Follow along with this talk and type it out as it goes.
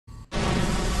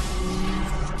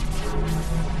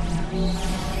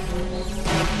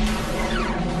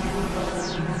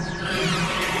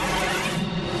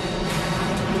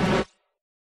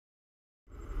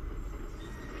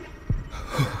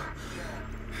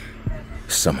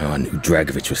Somehow I knew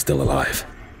Dragovich was still alive.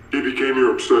 He became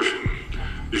your obsession.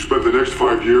 You spent the next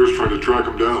 5 years trying to track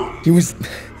him down. He was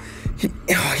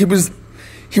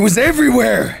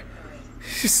everywhere!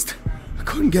 I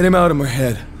couldn't get him out of my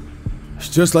head. It's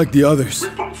just like the others. We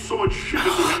pumped so much shit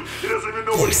into him, he doesn't even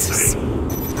know what he's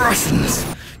saying. Russians!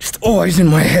 Just always in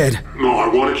my head. No, I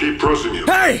want to keep pressing you.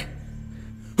 Hey!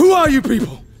 Who are you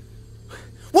people?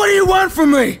 What do you want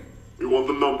from me? We want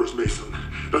the numbers, Mason.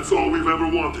 That's all we've ever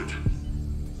wanted.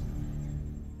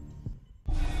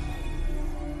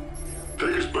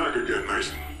 Take us back again,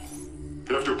 Mason.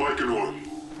 After Baikonur,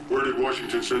 where did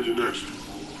Washington send you next?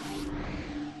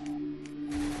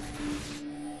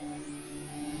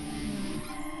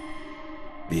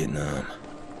 Vietnam.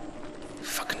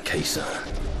 Fucking Quezon.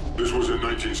 This was in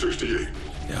 1968.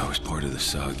 Yeah, I was part of the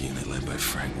S.O.G unit led by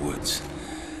Frank Woods.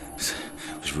 It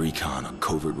was recon on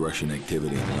covert Russian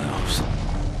activity in Laos.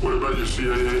 What about your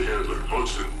CIA handler,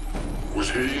 Hudson? Was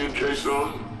he in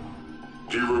Quezon?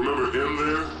 Do you remember him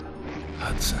there?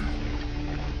 Hudson.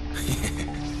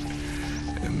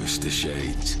 And Mr.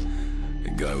 Shades.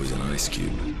 The guy was an ice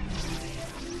cube.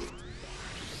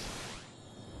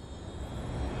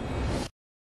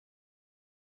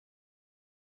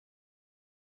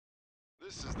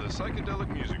 This is the Psychedelic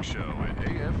Music Show at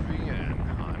AFVN.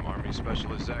 I'm Army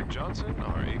Specialist Zach Johnson.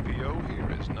 Our APO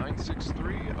here is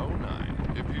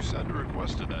 96309. If you send a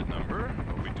request to that number,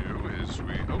 what we do is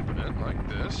we open it like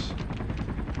this.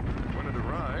 When it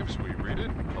arrives, we read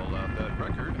it, pull out that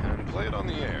record, and play it on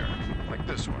the air. Like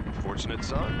this one, Fortunate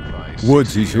Son by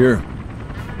Woods, he's here.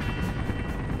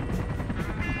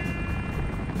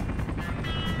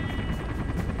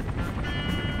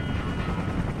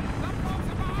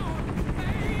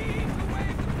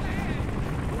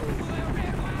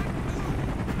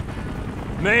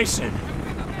 Mason!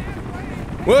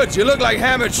 Woods, you look like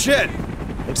hammered shit.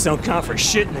 Looks don't count for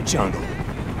shit in the jungle.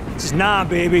 This is Nam,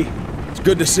 baby. It's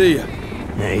good to see you.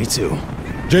 Yeah, you too.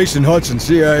 Jason Hudson,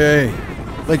 CIA.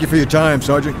 Thank you for your time,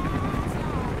 Sergeant.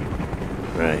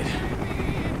 Right.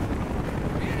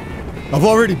 I've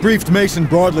already briefed Mason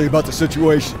broadly about the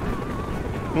situation.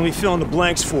 Let me fill in the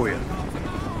blanks for you.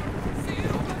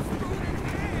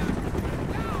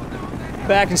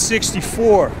 Back in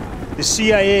 '64, the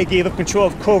CIA gave up control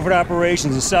of covert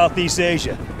operations in Southeast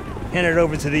Asia, handed it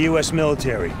over to the US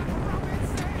military.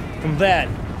 From that,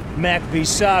 MACV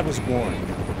S.O.G was born.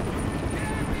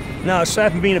 Now,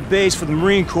 aside from being a base for the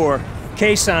Marine Corps,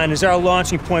 Quezon is our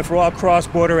launching point for all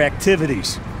cross-border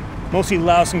activities, mostly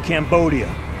Laos and Cambodia.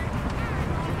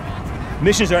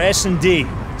 Missions are S&D,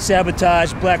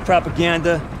 sabotage, black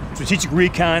propaganda, strategic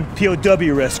recon,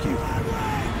 POW rescue.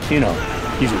 You know,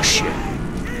 usual shit.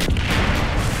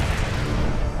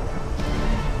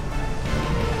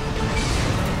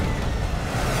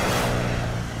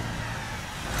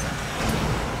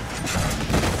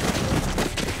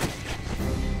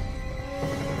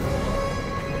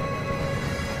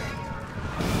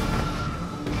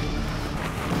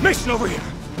 Mason, over here!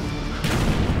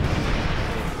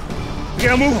 We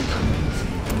gotta move him!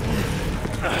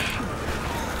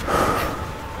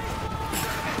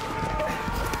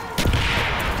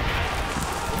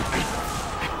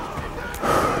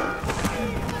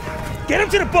 Get him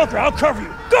to the bunker, I'll cover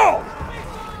you! Go!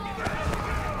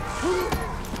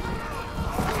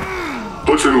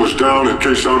 Hudson was down and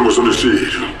Quezon was under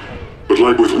siege. But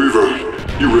like with Weaver,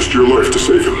 you risked your life to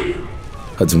save him.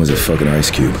 Hudson was a fucking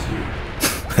ice cube.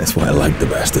 That's why I liked the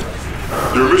bastard.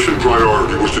 Your mission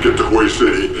priority was to get to Hue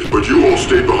City, but you all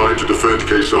stayed behind to defend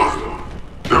Quezon.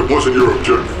 That wasn't your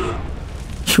objective.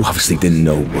 You obviously didn't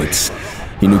know, Woods.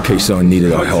 You knew Quezon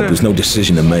needed our help. There's no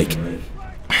decision to make.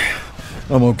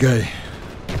 I'm okay.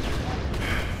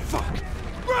 Fuck!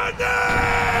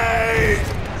 Grenade!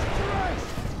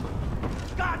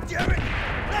 God damn it!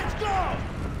 Let's go!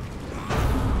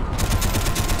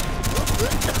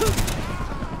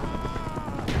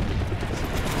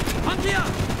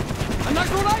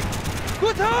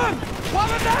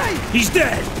 He's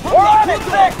dead! We're on it,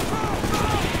 6!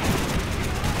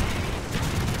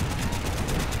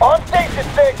 On station,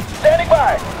 6! Standing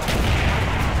by!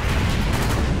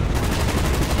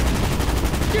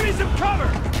 Give me some cover!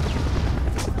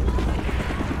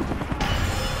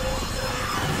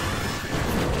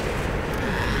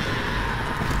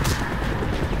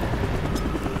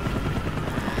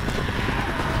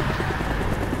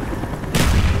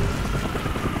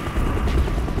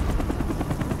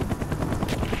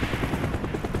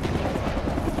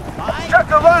 Check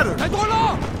the ladder! T'as trop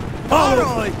long!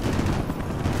 Follow!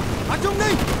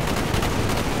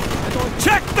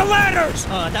 Check the ladders!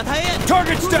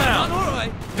 Target's down!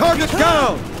 Target's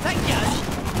down!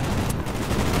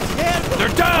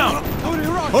 They're down!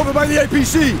 Over by the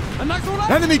APC!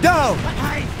 Enemy down!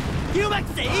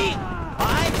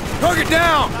 Target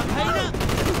down!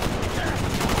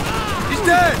 He's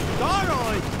dead!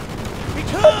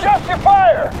 Adjust your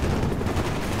fire!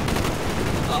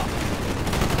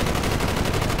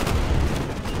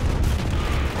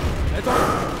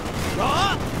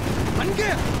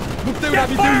 Get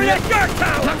fire at your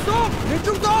tower!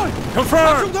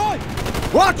 Confirmed!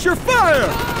 Watch your fire!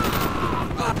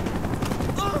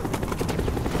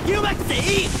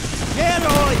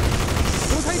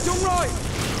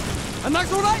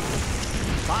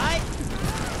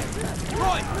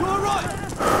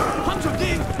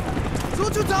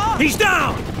 He's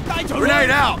down! Grenade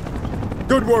out!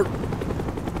 Good work.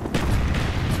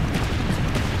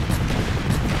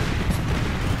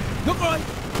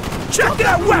 Check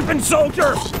that weapon,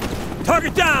 soldier!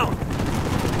 Target down!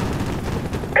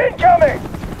 Incoming!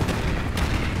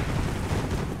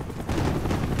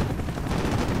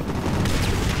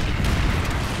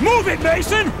 Move it,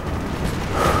 Mason!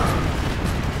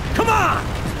 Come on!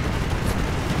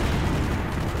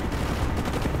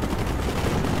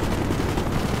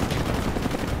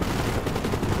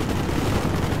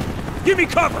 Give me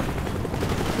cover!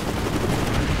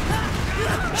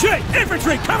 Shit!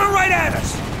 Infantry coming right at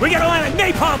us! We got a line of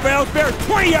napalm barrels buried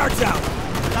 20 yards out!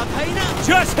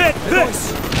 Just hit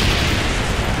this!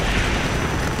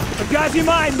 The guys you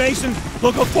mind, Mason.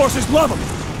 Local forces love them.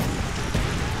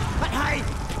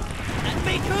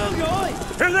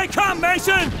 Here they come,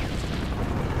 Mason!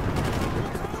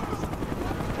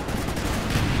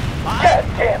 God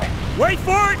damn it! Wait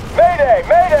for it! Mayday!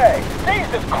 Mayday!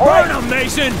 Jesus Burn Christ! them,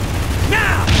 Mason!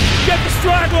 Now! Get the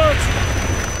stragglers!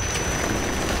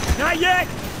 Not yet!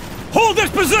 Hold this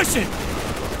position!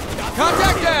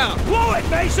 Contact down! Blow it,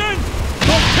 Mason!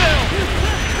 Don't kill!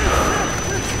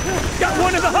 Got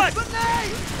one in the hut!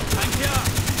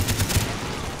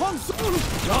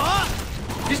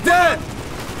 He's dead!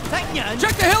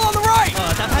 Check the hill on the right!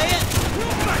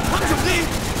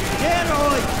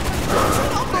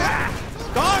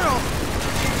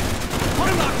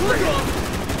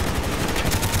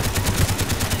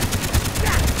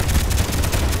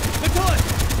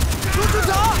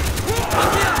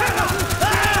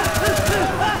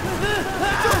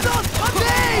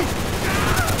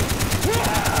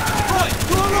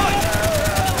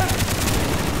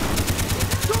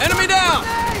 Enemy down!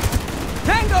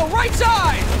 Tango, right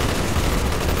side!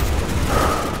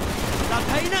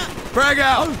 Frag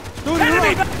out!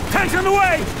 Enemy! Tanks on the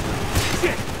way!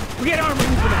 Shit! We get armor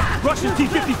moving up. Russian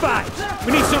T-55s.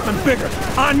 We need something bigger.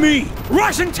 On me!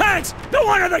 Russian tanks! No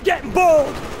wonder they're getting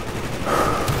bold!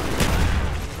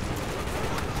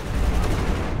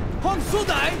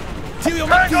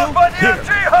 Tango by the Here, MG this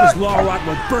hut! law rock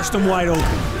will burst them wide open.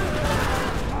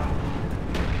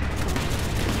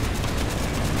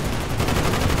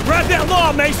 Grab that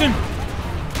law, Mason!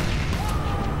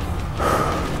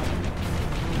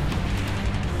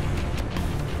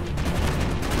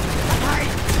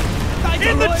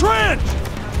 In the trench!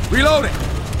 Reloading!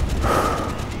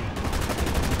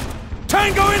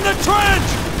 Tango in the trench!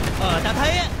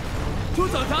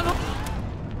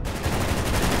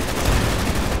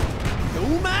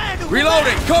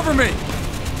 Reloading! Cover me!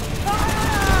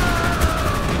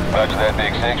 Roger that,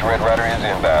 Big Six. Red Rider is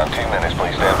inbound. 2 minutes,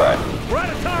 please stand by. We're out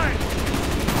of time!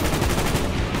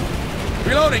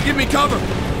 Reloading! Give me cover!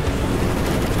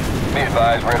 Be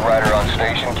advised, Red Rider on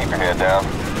station. Keep your head down.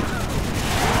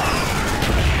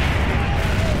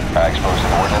 High explosive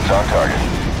ordnance on target.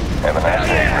 Have a nice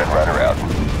day. Red Rider out.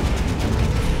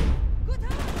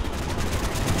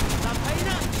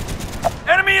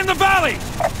 Enemy in the valley!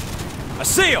 I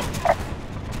see him!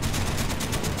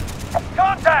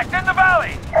 Contact in the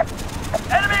valley!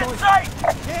 Enemy in sight!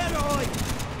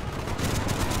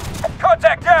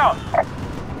 Contact down!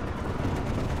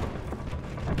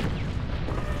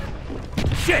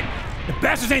 Shit! The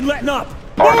bastards ain't letting up!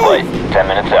 On plate. 10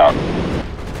 minutes out.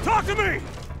 Talk to me!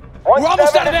 We're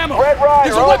almost out of ammo! Red Rider,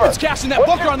 There's a weapons cache in that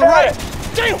bunker on the right!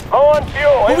 Damn! Low on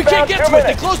fuel. But we can't get to it!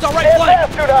 They closed our right flank!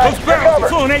 Those barrels are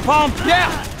full of napalm? Yeah!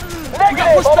 We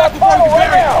got pushed back before we could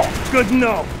bury it! Good to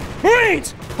know.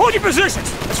 Marines! Hold your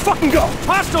positions! Let's fucking go!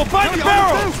 Hostile by the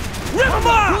barrels! Rip them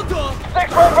up!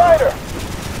 6 Red Rider!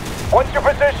 What's your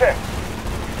position?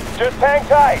 Just hang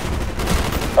tight.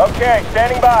 Okay,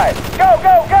 standing by. Go,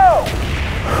 go, go!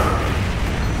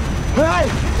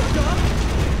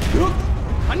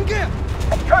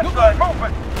 Cut line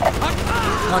movement!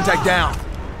 Contact down!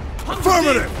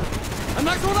 Affirmative!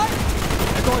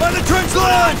 On the trench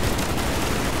line!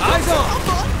 Eyes on!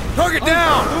 Target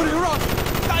down!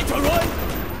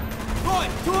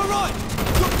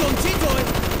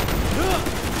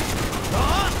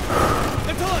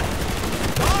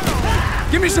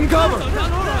 Give me some cover!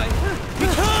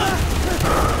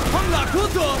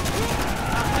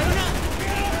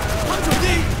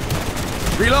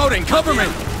 Reloading, cover me!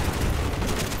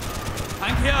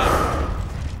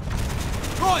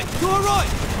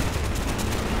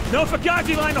 No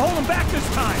Fugazi line to hold them back this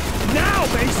time! Now,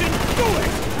 Mason! Do it!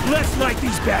 Let's light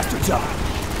these bastards up!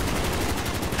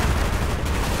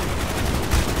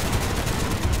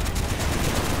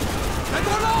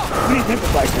 We need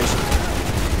improvise, Mason.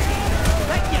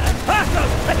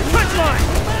 Hostiles at the trench line!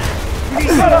 We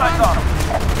need Got eyes on him!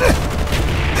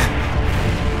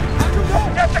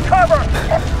 Get the cover!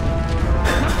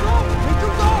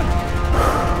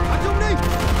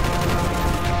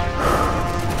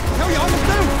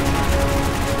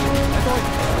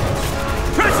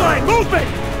 Trench line, movement!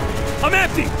 I'm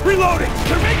empty, reloading!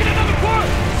 They're making another push!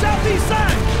 Southeast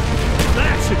side!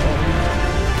 That should hold me.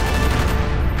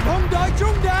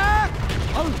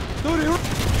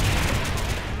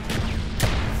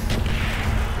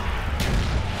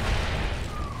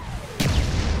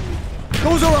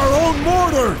 Those are our own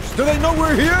mortars! Do they know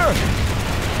we're here?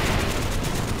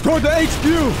 Toward the HQ!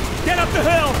 Get up the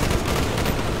hill!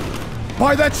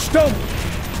 By that stump!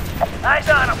 Eyes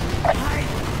on him!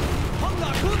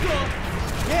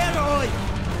 Nghe rồi.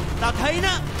 Tao thấy nó.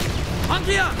 Thằng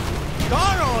kia.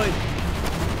 Có rồi.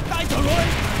 Tay trời ơi.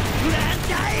 Tụi đã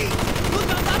cháy. Bước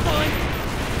vào đám rồi.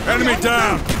 Enemy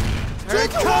down! Take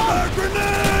cover!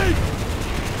 Grenade!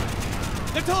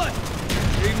 Get to it!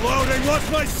 Reloading,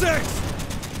 what's my six?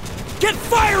 Get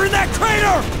fire in that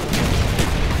crater!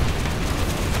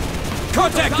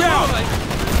 Contact down!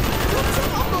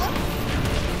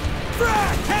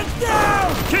 Frack! Heads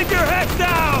down! Keep your heads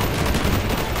down!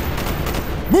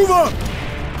 Move up!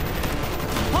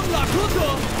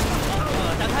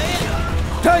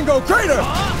 Tango crater!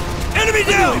 Enemy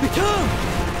down!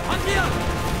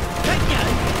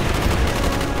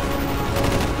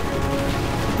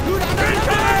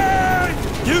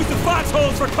 Use the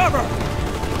foxholes for cover!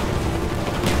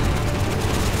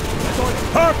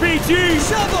 RPG!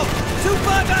 Shovel!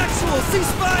 2-5 actual!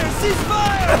 Ceasefire!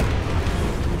 Ceasefire!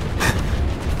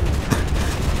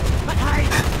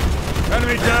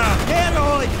 Enemy down! Nghe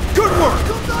rồi! Good work!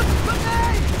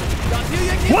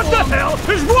 What the hell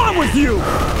is wrong with you?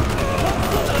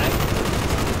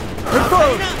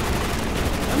 Confirmed!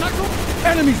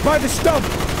 Enemies by the stump!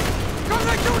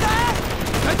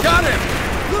 I got him!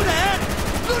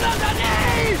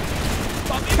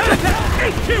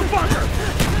 HQ bunker!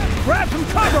 Grab some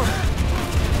cover!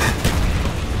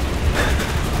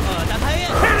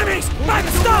 Enemies by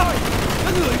the stump!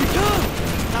 Có người bị thương!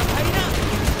 Tao thấy nó!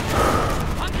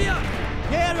 Thằng kia!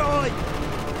 Nghe rồi!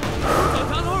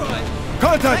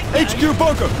 Contact HQ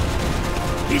bunker!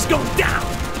 He's going down!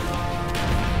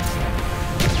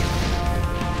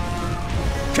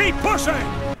 Keep pushing!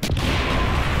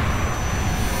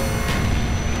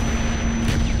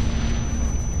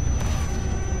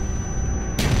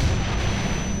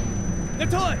 Get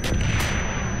to it!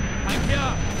 Thằng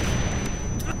kia!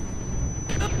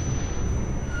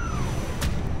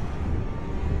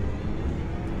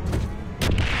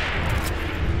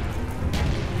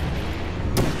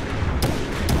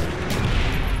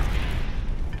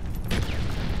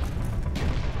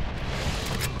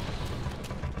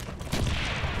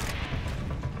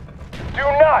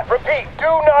 Repeat, do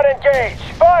not engage.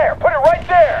 Fire, put it right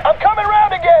there. I'm coming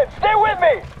round again. Stay with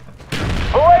me.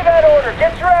 Belay that order.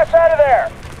 Get your ass out of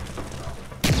there.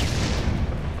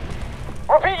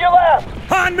 Repeat your last.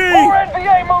 On me! More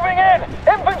NVA moving in.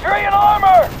 Infantry and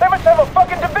armor. They must have a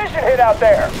fucking division hit out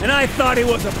there. And I thought he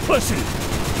was a pussy.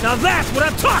 Now that's what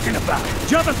I'm talking about.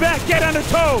 Jumping back, get on the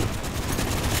toe.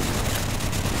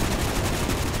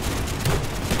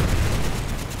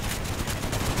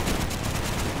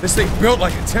 This thing's built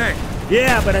like a tank.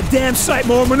 Yeah, but a damn sight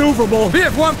more maneuverable.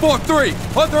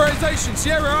 BF-143, authorization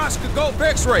Sierra Oscar Golf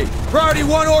X-ray. Priority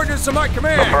 1 ordnance to my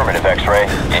command. Affirmative, X-ray.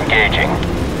 Engaging.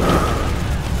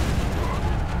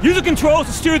 Use the controls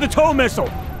to steer the tow missile.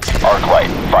 Arc light,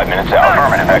 5 minutes out.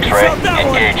 Affirmative, X-ray.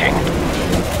 Engaging.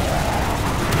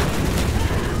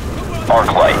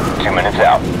 Arc light, 2 minutes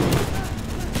out.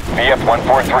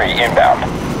 VF-143 inbound.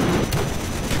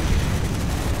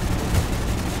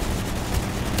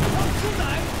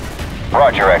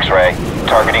 Roger, X-ray.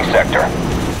 Targeting sector.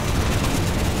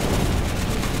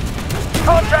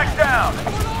 Contract down.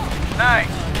 Nice.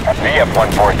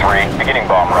 VF-143, beginning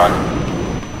bomb run.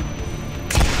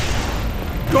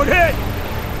 Good hit!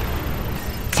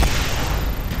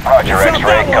 Roger,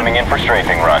 X-ray, coming in for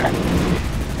strafing run.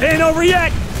 Ain't over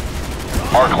yet!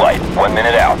 Arc light, 1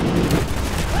 minute out.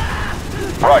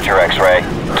 Roger, X-ray,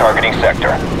 targeting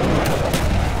sector.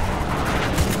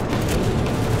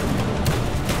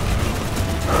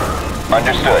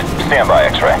 Understood. Stand by,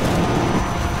 X-ray.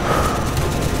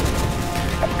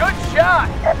 Good shot!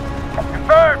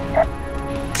 Confirmed!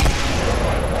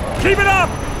 Keep it up!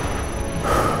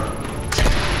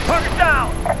 Target down!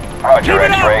 Roger, Keep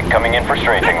it X-ray, up! coming in for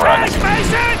strafing run.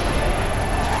 Mason!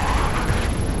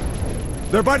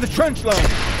 They're by the trench line.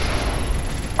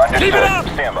 Understood. Keep it up!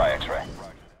 Stand by, X-ray.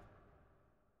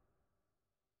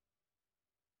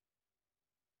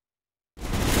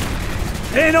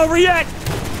 Ain't over yet!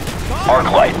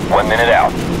 Arc light, 1 minute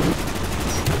out.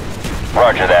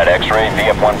 Roger that, X-ray,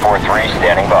 VF-143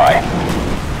 standing by.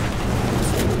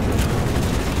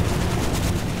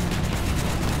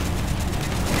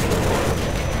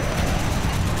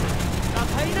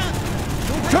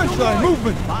 Trench line,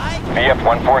 movement.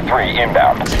 VF-143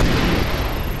 inbound.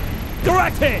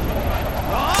 Direct hit!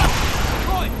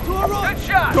 Good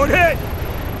shot! Good hit!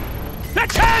 The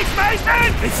tanks,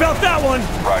 Mason! They felt that one!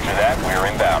 Roger that, we're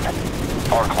inbound.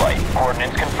 Arc light,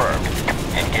 coordinates confirmed.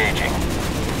 Engaging.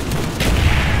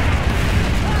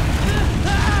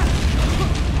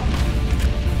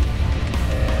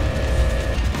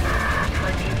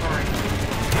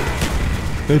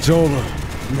 It's over.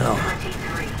 No.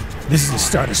 This is the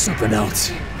start of something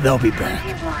else. They'll be back.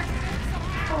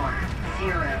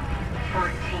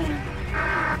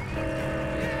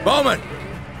 4-0-14. Bowman!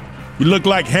 You look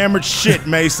like hammered shit,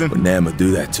 Mason. Would Nama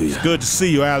do that to you? Good to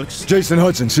see you, Alex. Jason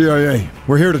Hudson, CIA.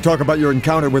 We're here to talk about your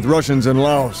encounter with Russians in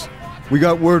Laos. We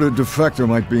got word a defector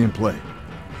might be in play.